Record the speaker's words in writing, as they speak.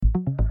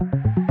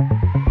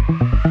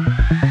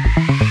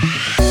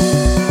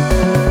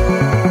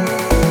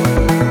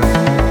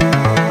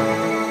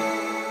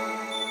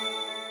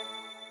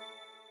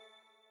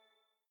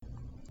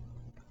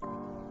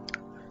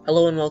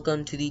Hello and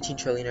welcome to the Teen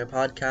Trillionaire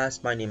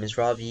podcast. My name is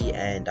Ravi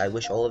and I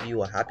wish all of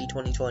you a happy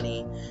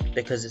 2020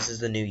 because this is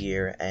the new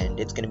year and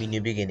it's going to be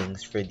new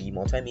beginnings for the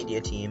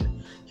multimedia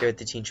team here at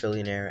the Teen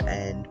Trillionaire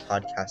and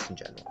podcast in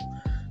general.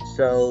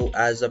 So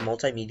as a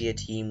multimedia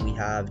team, we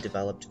have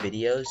developed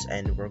videos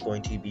and we're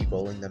going to be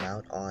rolling them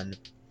out on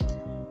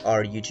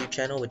our YouTube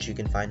channel, which you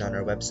can find on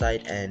our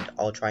website, and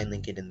I'll try and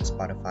link it in the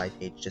Spotify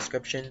page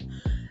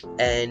description.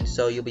 And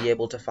so you'll be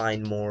able to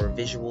find more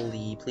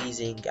visually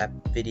pleasing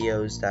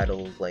videos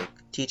that'll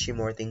teach you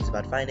more things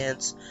about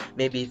finance.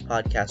 Maybe if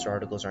podcasts or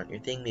articles aren't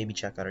your thing, maybe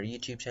check out our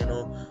YouTube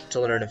channel to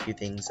learn a few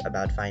things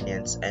about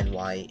finance and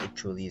why it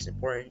truly is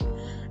important.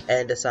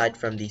 And aside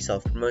from the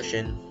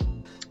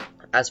self-promotion,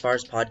 as far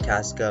as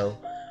podcasts go,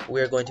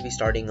 we're going to be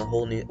starting I'm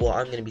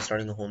going to be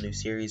starting a whole new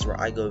series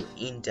where I go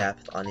in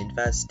depth on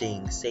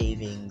investing,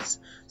 savings,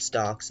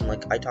 stocks,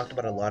 and I talked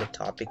about a lot of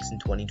topics in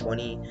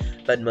 2020,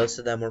 but most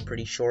of them were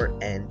pretty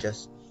short and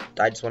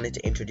I just wanted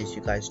to introduce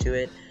you guys to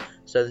it.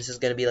 So this is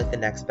going to be the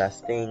next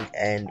best thing,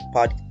 and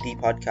the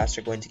podcasts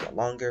are going to get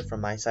longer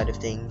from my side of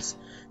things.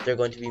 They're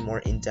going to be more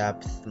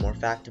in-depth, more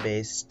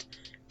fact-based,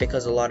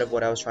 because a lot of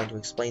what I was trying to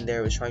explain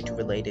there was trying to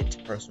relate it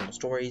to personal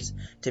stories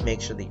to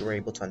make sure that you were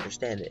able to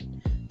understand it.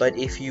 But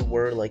if you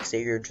were,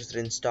 say you're interested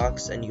in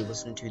stocks and you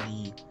listen to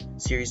the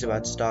series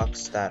about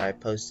stocks that I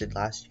posted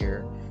last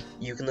year,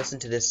 you can listen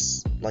to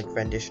this,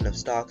 rendition of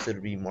stocks. It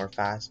would be more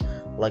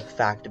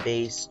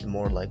fact-based,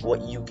 more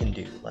what you can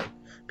do,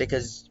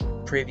 because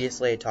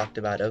previously I talked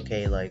about,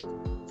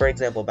 for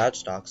example, about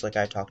stocks, I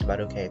talked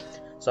about,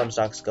 some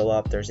stocks go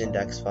up, there's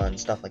index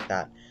funds, stuff like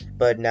that.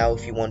 But now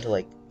if you want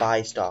to,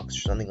 buy stocks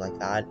or something like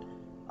that,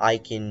 I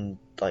can,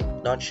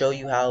 not show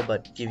you how,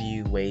 but give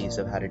you ways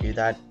of how to do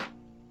that.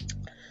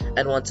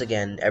 And once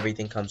again,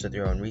 everything comes with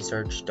your own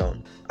research.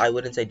 I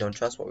wouldn't say don't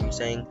trust what we're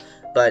saying,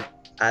 but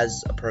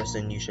as a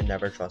person, you should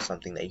never trust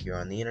something that you hear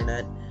on the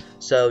internet.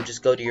 So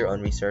just go do your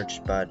own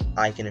research, but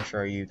I can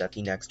assure you that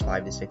the next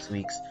 5 to 6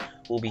 weeks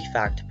will be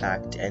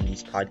fact-packed, and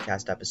these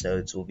podcast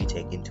episodes will be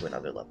taken to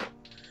another level.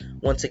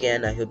 Once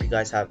again, I hope you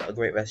guys have a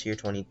great rest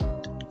of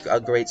a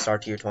great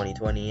start to your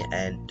 2020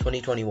 and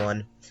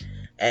 2021.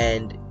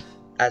 And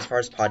as far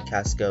as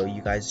podcasts go,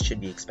 you guys should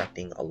be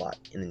expecting a lot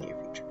in the near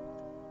future.